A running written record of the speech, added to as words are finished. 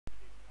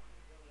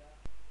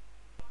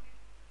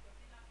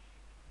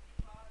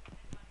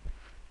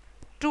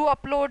To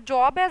upload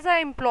job as an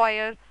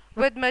employer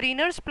with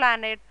Mariners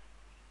Planet,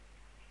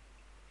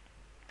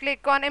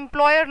 click on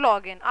Employer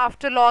Login.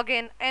 After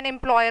login, an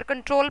employer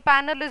control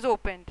panel is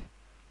opened.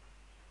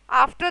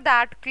 After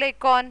that,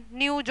 click on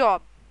New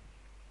Job.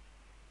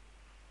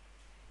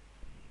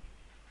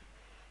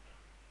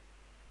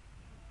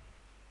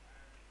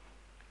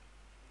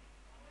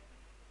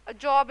 A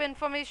job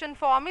information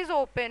form is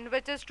opened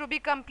which is to be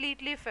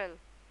completely filled.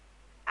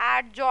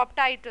 Add job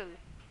title.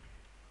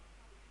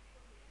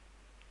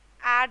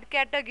 Add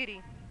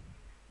category.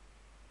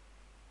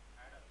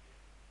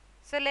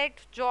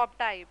 Select job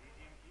type.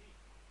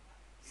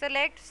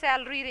 Select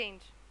salary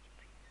range.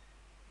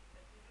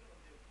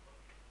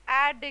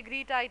 Add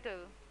degree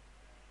title.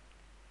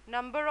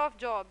 Number of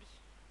jobs.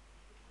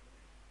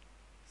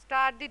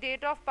 Start the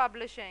date of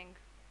publishing.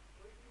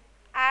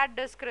 Add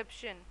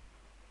description.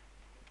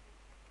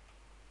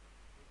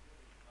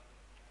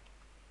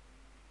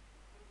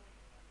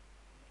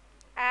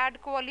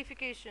 Add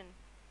qualification.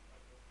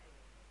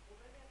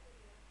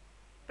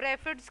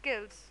 Preferred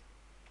skills.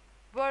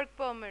 Work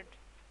permit.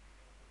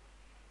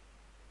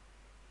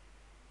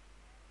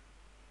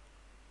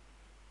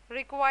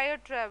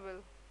 Required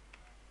travel.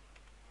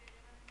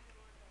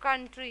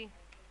 Country.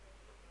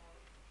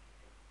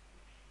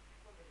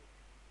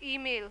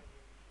 Email.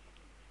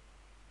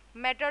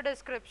 Meta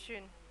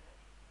description.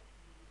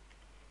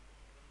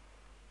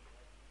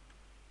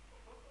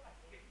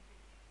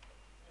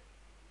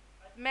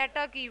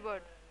 Meta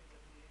keyword.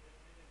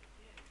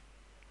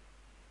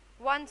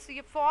 Once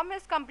your form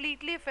is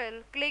completely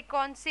filled, click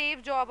on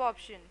Save Job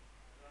option.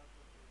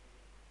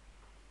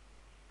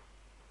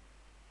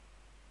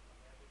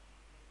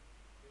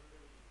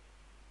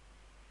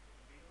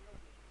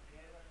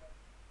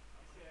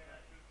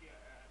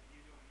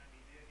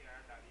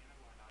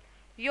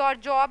 Your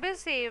job is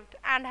saved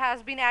and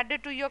has been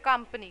added to your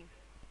company.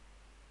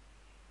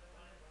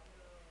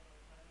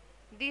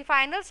 The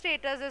final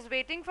status is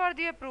waiting for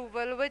the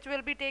approval which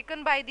will be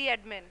taken by the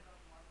admin.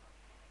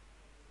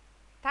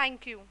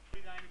 Thank you.